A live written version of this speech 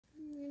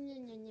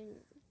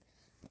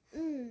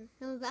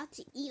about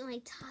to eat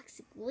my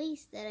toxic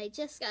waste that I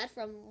just got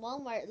from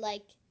Walmart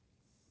like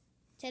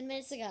 10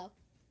 minutes ago.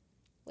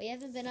 We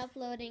haven't been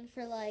uploading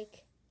for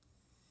like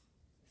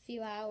a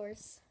few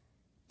hours.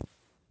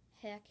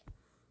 Heck.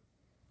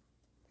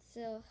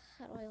 So,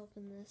 how do I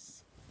open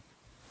this?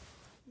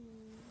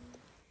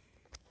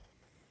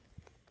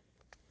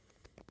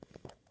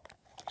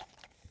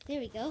 There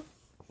we go.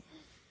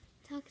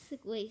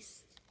 Toxic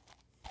waste.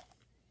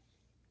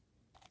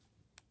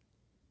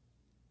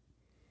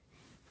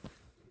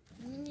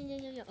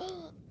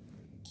 Oh,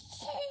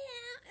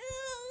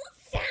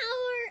 sour.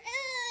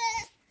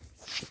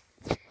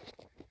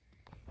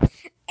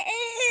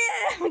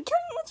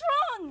 Kevin, what's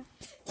wrong?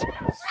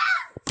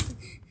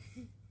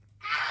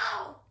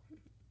 Ow!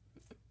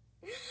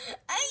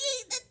 I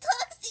ate the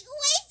toxic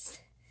waste.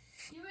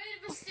 You made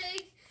a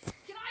mistake.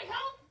 Can I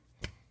help?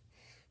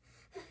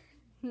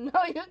 No,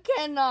 you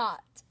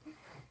cannot.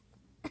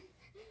 My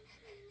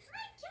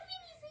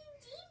Kevin is in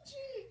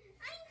danger.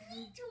 I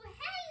need to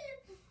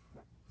help.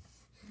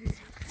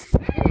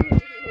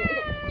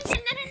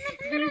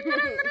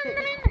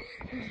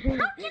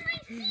 How can I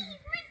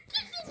save my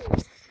Kevin?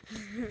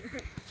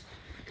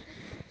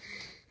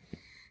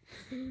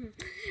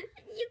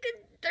 You can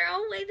throw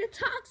away the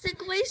toxic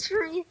waste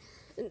for me.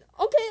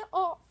 Okay,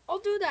 I'll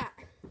do that.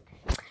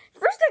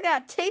 First, I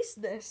gotta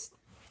taste this.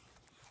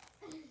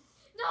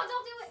 No,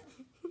 don't do it.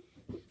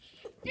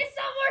 It's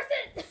not worth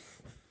it.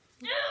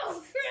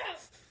 No, crap.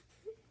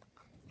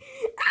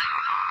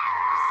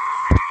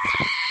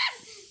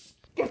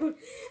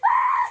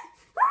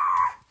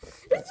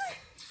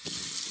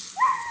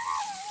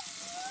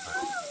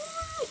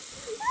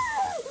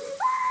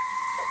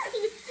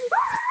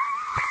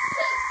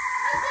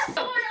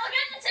 Don't worry, I'll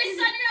get the taste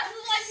on your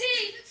apple like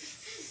tea.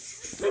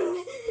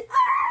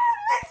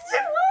 Makes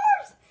it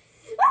worse.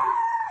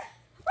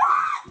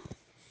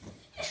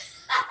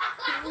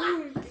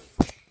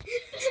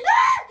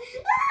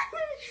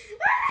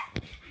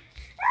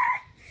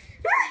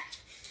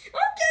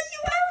 I'll get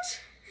you out.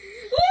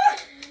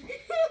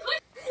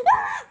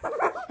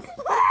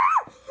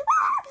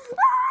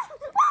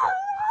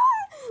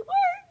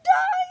 We're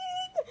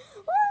dying.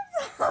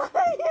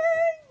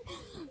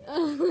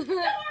 Don't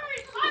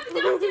worry, I'm the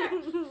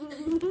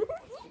doctor.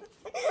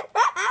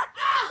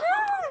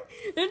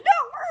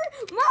 Don't worry,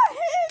 my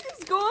head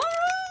is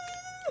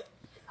gone.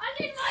 I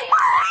need my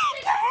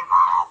Came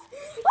off.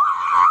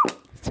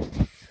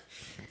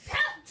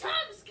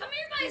 Tubbs, come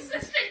here, my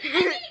assistant. I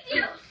need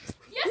you.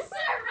 Yes,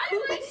 sir. Right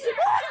away, sir.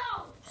 Now.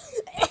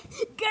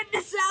 Get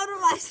this out of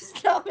my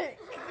stomach.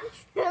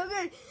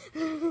 Okay. I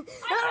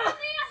found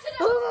the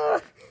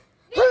antidote.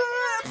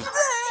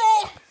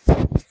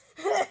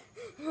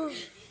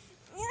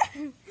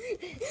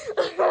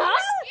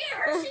 Here,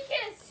 Hershey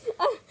Kiss.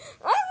 I'm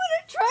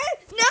gonna try it.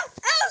 No,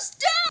 oh,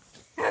 stop.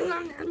 Mom,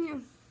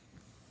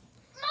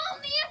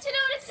 the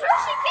antidote is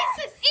Hershey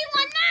Kisses. Eat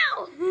one now.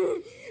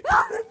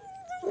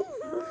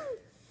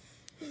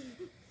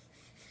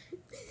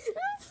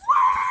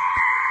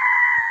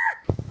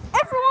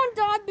 Everyone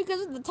died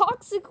because of the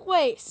toxic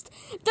waste.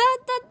 Da,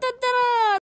 da, da, da, da.